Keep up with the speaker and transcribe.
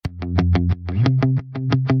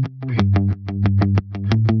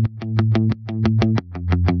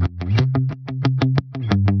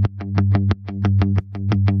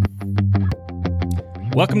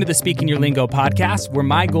Welcome to the Speaking Your Lingo podcast, where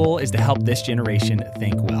my goal is to help this generation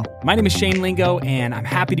think well. My name is Shane Lingo, and I'm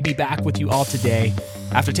happy to be back with you all today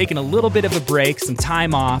after taking a little bit of a break, some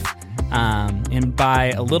time off. And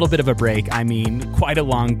by a little bit of a break, I mean quite a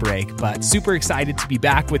long break, but super excited to be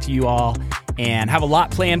back with you all and have a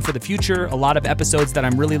lot planned for the future, a lot of episodes that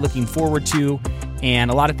I'm really looking forward to,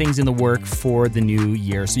 and a lot of things in the work for the new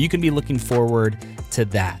year. So you can be looking forward to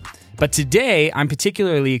that. But today, I'm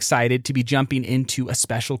particularly excited to be jumping into a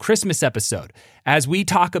special Christmas episode as we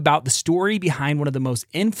talk about the story behind one of the most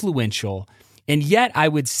influential, and yet I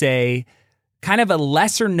would say kind of a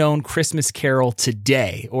lesser known Christmas carol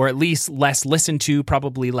today, or at least less listened to,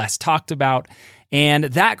 probably less talked about. And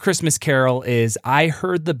that Christmas carol is I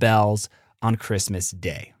Heard the Bells on Christmas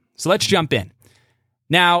Day. So let's jump in.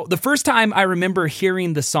 Now, the first time I remember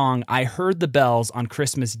hearing the song I Heard the Bells on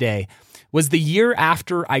Christmas Day was the year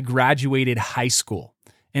after I graduated high school.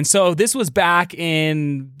 And so this was back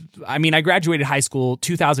in, I graduated high school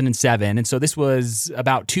 2007. And so this was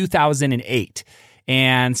about 2008.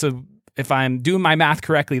 And so if I'm doing my math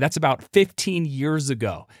correctly, that's about 15 years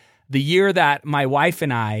ago, the year that my wife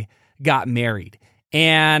and I got married.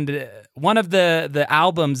 And one of the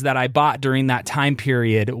albums that I bought during that time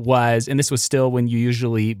period was, and this was still when you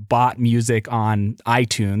usually bought music on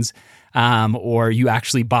iTunes, or you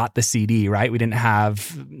actually bought the CD, right? We didn't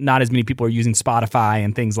have, not as many people were using Spotify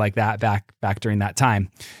and things like that back during that time.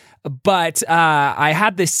 But I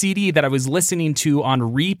had this CD that I was listening to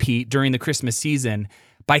on repeat during the Christmas season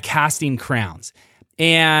by Casting Crowns.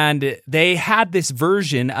 And they had this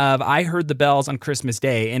version of I Heard the Bells on Christmas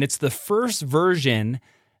Day, and it's the first version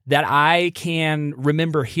that I can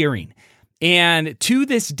remember hearing. And to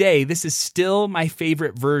this day, this is still my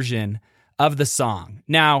favorite version of the song.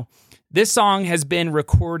 Now, this song has been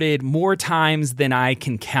recorded more times than I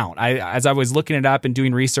can count. As I was looking it up and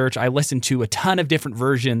doing research, I listened to a ton of different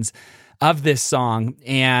versions of this song,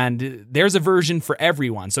 and there's a version for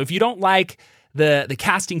everyone. So if you don't like the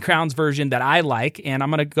Casting Crowns version that I like, and I'm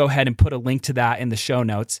going to go ahead and put a link to that in the show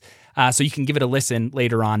notes so you can give it a listen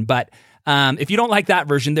later on. But if you don't like that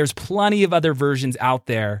version, there's plenty of other versions out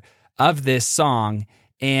there of this song.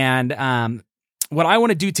 And what I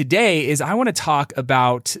want to do today is I want to talk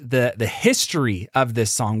about the history of this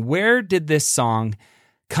song. Where did this song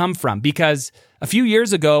come from? Because a few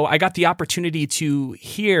years ago, I got the opportunity to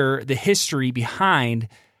hear the history behind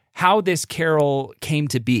how this carol came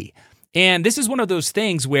to be. And this is one of those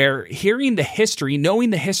things where hearing the history, knowing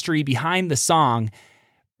the history behind the song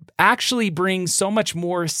actually brings so much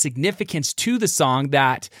more significance to the song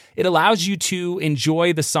that it allows you to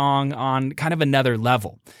enjoy the song on kind of another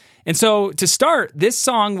level. And so to start, this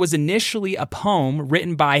song was initially a poem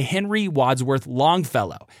written by Henry Wadsworth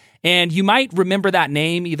Longfellow. And you might remember that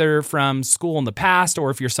name either from school in the past,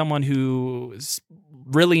 or if you're someone who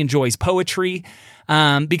really enjoys poetry,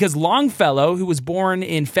 because Longfellow, who was born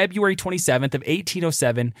in February 27th of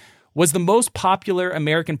 1807, was the most popular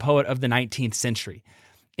American poet of the 19th century.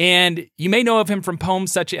 And you may know of him from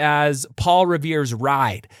poems such as Paul Revere's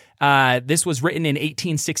Ride. This was written in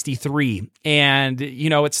 1863. And,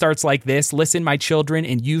 it starts like this: "Listen, my children,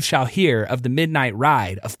 and you shall hear of the midnight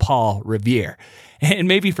ride of Paul Revere." And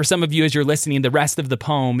maybe for some of you as you're listening, the rest of the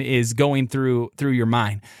poem is going through your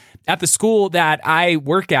mind. At the school that I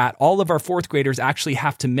work at, all of our fourth graders actually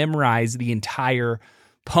have to memorize the entire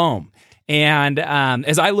poem. And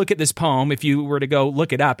as I look at this poem, if you were to go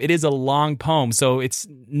look it up, it is a long poem. So it's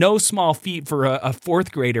no small feat for a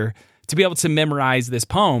fourth grader to be able to memorize this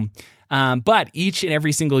poem. But each and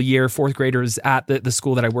every single year, fourth graders at the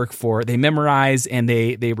school that I work for, they memorize and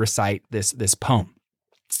they recite this poem.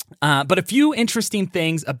 But a few interesting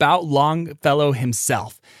things about Longfellow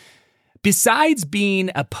himself. Besides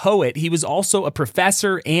being a poet, he was also a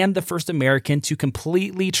professor and the first American to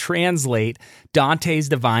completely translate Dante's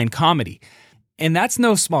Divine Comedy. And that's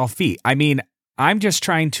no small feat. I'm just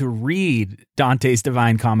trying to read Dante's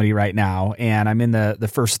Divine Comedy right now, and I'm in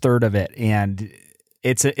the first third of it, and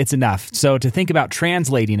it's enough. So to think about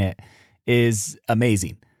translating it is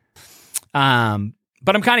amazing.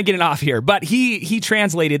 But I'm kind of getting off here. But he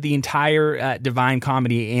translated the entire Divine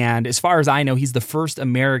Comedy, and as far as I know, he's the first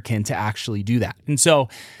American to actually do that. And so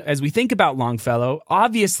as we think about Longfellow,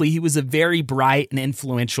 obviously he was a very bright and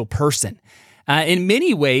influential person. In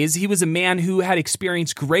many ways, he was a man who had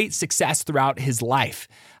experienced great success throughout his life.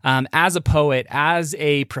 As a poet, as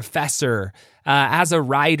a professor, as a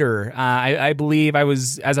writer. I believe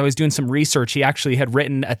as I was doing some research, he actually had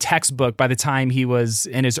written a textbook by the time he was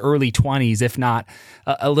in his early 20s, if not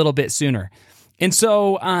a little bit sooner. And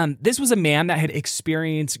so this was a man that had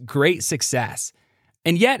experienced great success.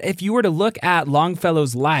 And yet, if you were to look at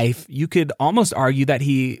Longfellow's life, you could almost argue that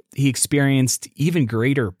he experienced even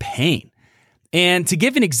greater pain. And to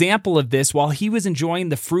give an example of this, while he was enjoying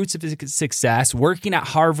the fruits of his success, working at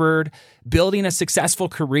Harvard, building a successful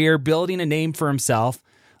career, building a name for himself,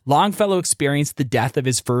 Longfellow experienced the death of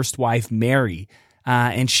his first wife, Mary.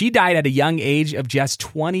 And she died at a young age of just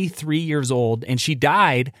 23 years old, and she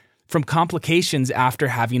died from complications after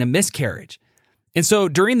having a miscarriage. And so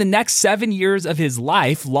during the next 7 years of his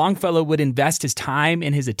life, Longfellow would invest his time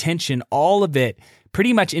and his attention, all of it,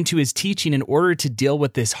 pretty much into his teaching in order to deal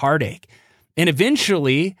with this heartache. And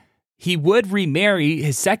eventually, he would remarry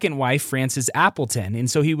his second wife, Frances Appleton,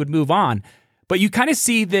 and so he would move on. But you kind of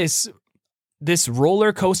see this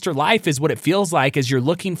roller coaster life is what it feels like as you're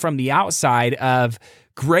looking from the outside of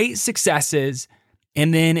great successes,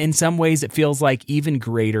 and then in some ways it feels like even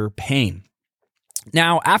greater pain.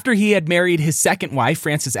 Now, after he had married his second wife,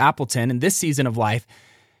 Frances Appleton, in this season of life,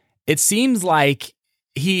 it seems like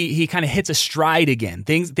he kind of hits a stride again.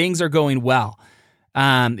 Things are going well.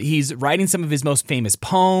 He's writing some of his most famous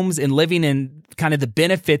poems and living in kind of the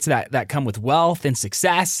benefits that come with wealth and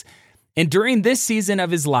success. And during this season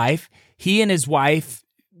of his life, he and his wife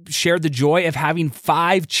shared the joy of having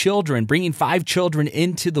 5 children, bringing 5 children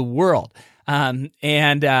into the world. Both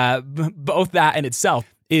that in itself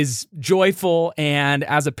is joyful and,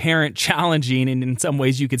 as a parent, challenging, and in some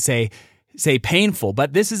ways you could say painful.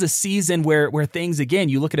 But this is a season where things, again,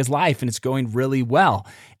 you look at his life and it's going really well,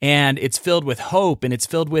 and it's filled with hope, and it's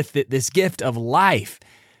filled with this gift of life.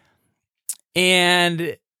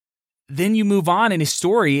 And then you move on in his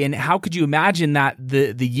story, and how could you imagine that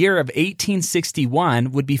the year of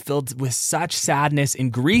 1861 would be filled with such sadness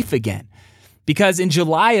and grief again? Because in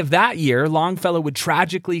July of that year, Longfellow would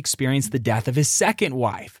tragically experience the death of his second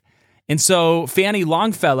wife. And so Fanny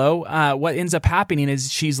Longfellow, what ends up happening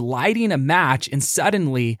is she's lighting a match, and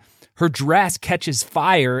suddenly her dress catches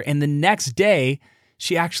fire, and the next day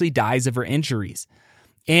she actually dies of her injuries.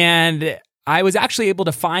 And I was actually able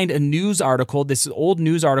to find a news article, this old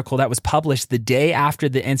news article that was published the day after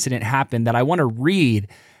the incident happened, that I want to read,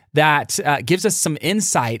 that gives us some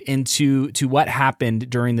insight into what happened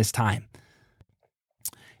during this time.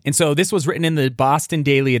 And so this was written in the Boston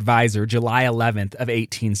Daily Advisor, July 11th of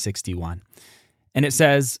 1861. And it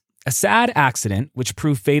says, "A sad accident, which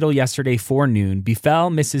proved fatal yesterday forenoon, befell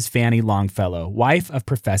Mrs. Fanny Longfellow, wife of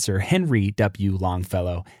Professor Henry W.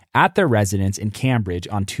 Longfellow, at their residence in Cambridge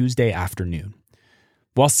on Tuesday afternoon.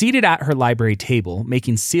 While seated at her library table,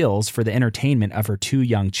 making seals for the entertainment of her 2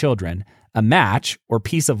 young children, a match or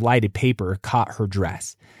piece of lighted paper caught her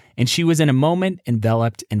dress, and she was in a moment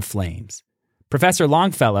enveloped in flames. Professor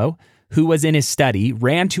Longfellow, who was in his study,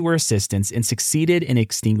 ran to her assistance and succeeded in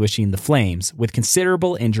extinguishing the flames with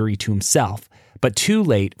considerable injury to himself, but too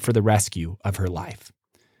late for the rescue of her life.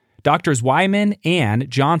 Doctors Wyman and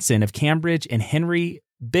Johnson of Cambridge and Henry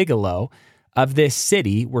Bigelow of this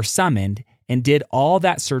city were summoned and did all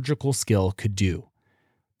that surgical skill could do.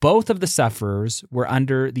 Both of the sufferers were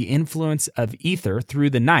under the influence of ether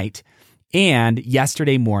through the night, and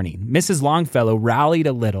yesterday morning, Mrs. Longfellow rallied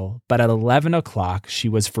a little, but at 11 o'clock, she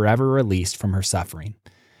was forever released from her suffering.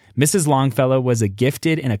 Mrs. Longfellow was a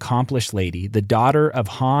gifted and accomplished lady, the daughter of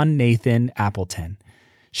Hon Nathan Appleton.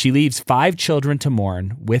 She leaves 5 children to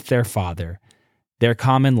mourn with their father. Their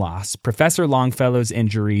common loss. Professor Longfellow's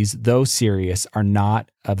injuries, though serious, are not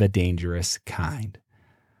of a dangerous kind."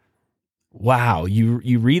 Wow,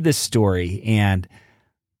 you read this story, and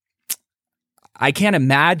I can't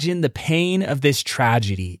imagine the pain of this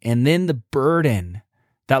tragedy and then the burden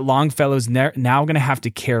that Longfellow's now going to have to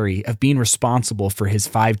carry of being responsible for his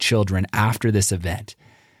 5 children after this event.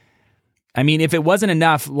 I mean, if it wasn't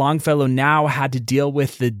enough, Longfellow now had to deal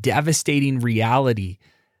with the devastating reality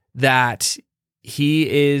that he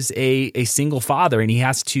is a single father, and he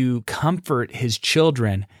has to comfort his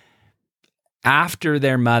children after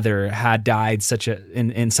their mother had died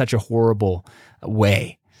in such a horrible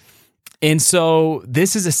way. And so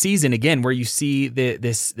this is a season, again, where you see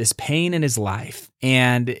this pain in his life.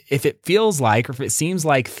 And if it feels like, or if it seems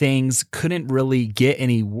like things couldn't really get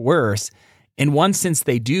any worse, in one sense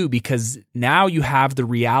they do, because now you have the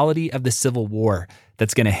reality of the Civil War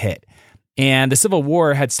that's going to hit. And the Civil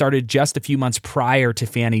War had started just a few months prior to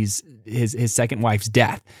Fanny's his second wife's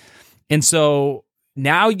death. And so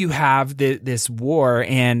now you have this war,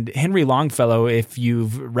 and Henry Longfellow, if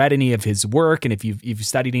you've read any of his work and if you've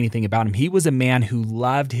studied anything about him, he was a man who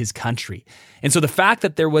loved his country. And so the fact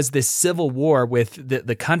that there was this civil war with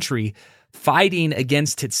the country fighting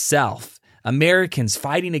against itself, Americans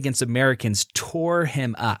fighting against Americans, tore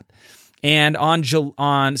him up. And on March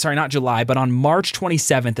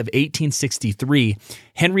 27th of 1863,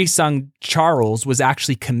 Henry's son Charles was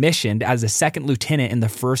actually commissioned as a second lieutenant in the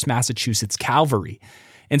 1st Massachusetts Cavalry.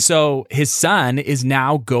 And so his son is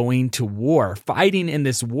now going to war, fighting in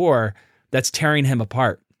this war that's tearing him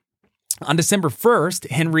apart. On December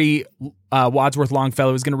 1st, Henry Wadsworth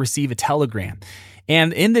Longfellow is going to receive a telegram.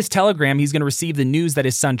 And in this telegram, he's going to receive the news that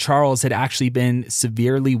his son Charles had actually been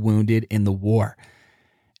severely wounded in the war.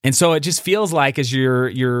 And so it just feels like as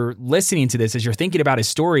you're listening to this, as you're thinking about his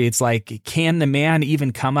story, it's like, can the man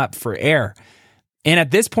even come up for air? And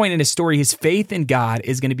at this point in his story, his faith in God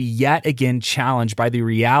is going to be yet again challenged by the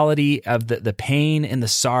reality of the pain and the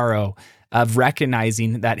sorrow of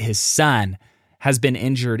recognizing that his son has been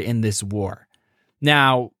injured in this war.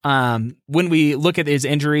 Now, when we look at his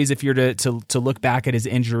injuries, if you're to look back at his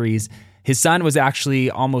injuries, his son was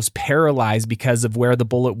actually almost paralyzed because of where the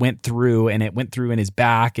bullet went through, and it went through in his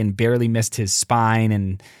back and barely missed his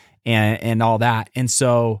spine and all that. And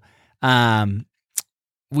so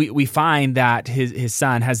we find that his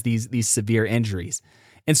son has these severe injuries.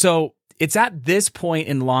 And so it's at this point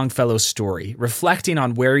in Longfellow's story, reflecting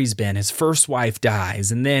on where he's been. His first wife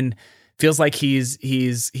dies, and then feels like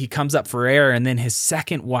he comes up for air, and then his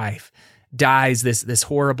second wife dies this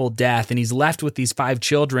horrible death, and he's left with these 5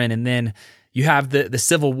 children. And then you have the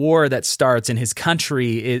Civil War that starts in his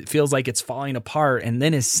country. It feels like it's falling apart, and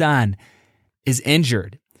then his son is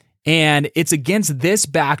injured. And it's against this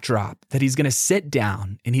backdrop that he's going to sit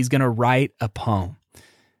down and he's going to write a poem.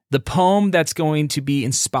 The poem that's going to be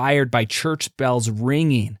inspired by church bells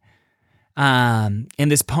ringing. In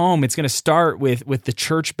this poem, it's going to start with the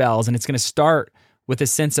church bells, and it's going to start with a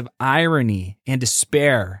sense of irony and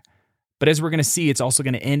despair. But as we're going to see, it's also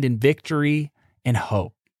going to end in victory and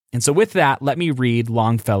hope. And so with that, let me read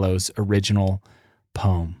Longfellow's original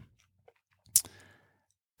poem.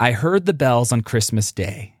 I heard the bells on Christmas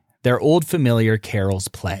Day, their old familiar carols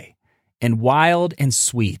play, and wild and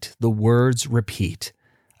sweet the words repeat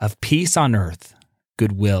of peace on earth,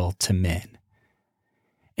 goodwill to men.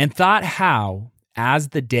 And thought how, as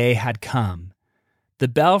the day had come, the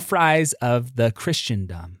belfries of the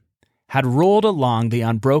Christendom had rolled along the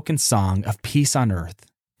unbroken song of peace on earth,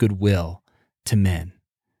 goodwill to men.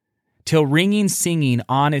 Till ringing, singing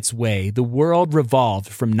on its way, the world revolved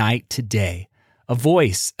from night to day, a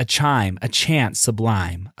voice, a chime, a chant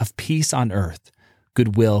sublime of peace on earth,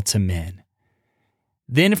 goodwill to men.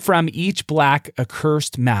 Then from each black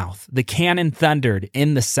accursed mouth the cannon thundered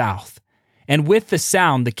in the south, and with the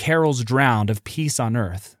sound the carols drowned of peace on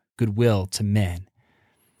earth, goodwill to men.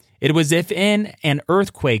 It was if in an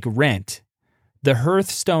earthquake rent the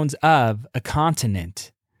hearthstones of a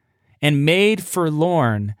continent, and made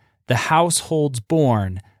forlorn the households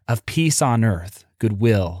born of peace on earth,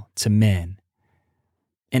 goodwill to men.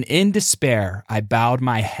 And in despair I bowed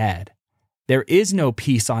my head. There is no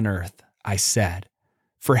peace on earth, I said,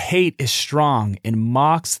 for hate is strong and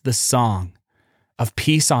mocks the song of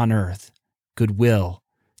peace on earth, goodwill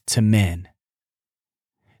to men.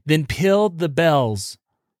 Then pealed the bells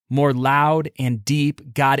more loud and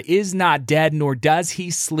deep. God is not dead, nor does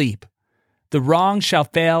he sleep. The wrong shall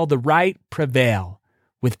fail, the right prevail,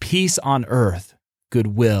 with peace on earth,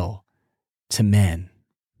 goodwill to men.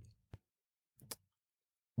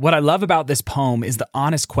 What I love about this poem is the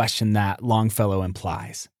honest question that Longfellow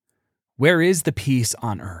implies. Where is the peace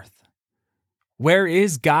on earth? Where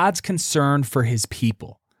is God's concern for his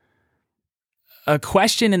people? A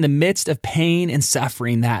question in the midst of pain and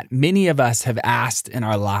suffering that many of us have asked in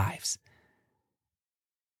our lives.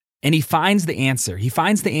 And he finds the answer. He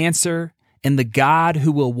finds the answer in the God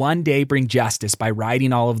who will one day bring justice by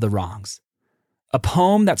righting all of the wrongs. A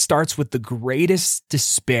poem that starts with the greatest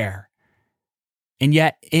despair and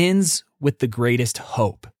yet ends with the greatest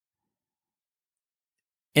hope.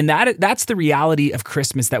 And that's the reality of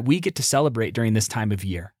Christmas that we get to celebrate during this time of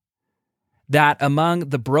year. That among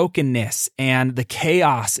the brokenness and the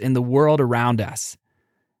chaos in the world around us,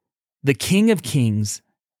 the King of Kings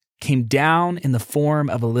came down in the form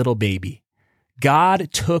of a little baby.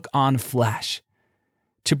 God took on flesh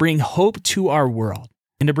to bring hope to our world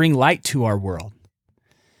and to bring light to our world.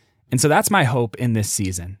 And so that's my hope in this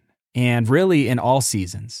season, and really in all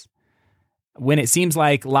seasons. When it seems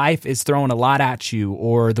like life is throwing a lot at you,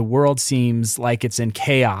 or the world seems like it's in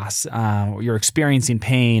chaos, or you're experiencing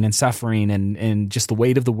pain and suffering and just the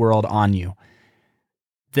weight of the world on you,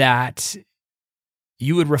 that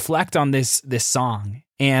you would reflect on this song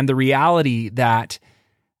and the reality that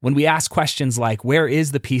when we ask questions like, where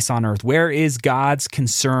is the peace on earth? Where is God's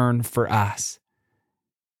concern for us?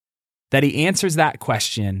 That he answers that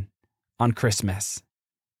question on Christmas.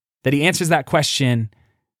 That he answers that question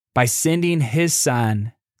by sending his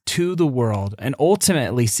son to the world and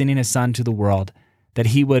ultimately sending his son to the world that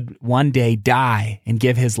he would one day die and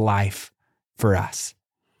give his life for us.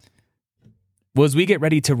 Well, as we get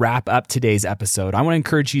ready to wrap up today's episode, I want to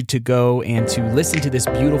encourage you to go and to listen to this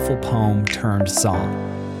beautiful poem turned song,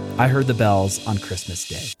 I Heard the Bells on Christmas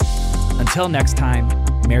Day. Until next time,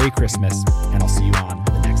 Merry Christmas, and I'll see you on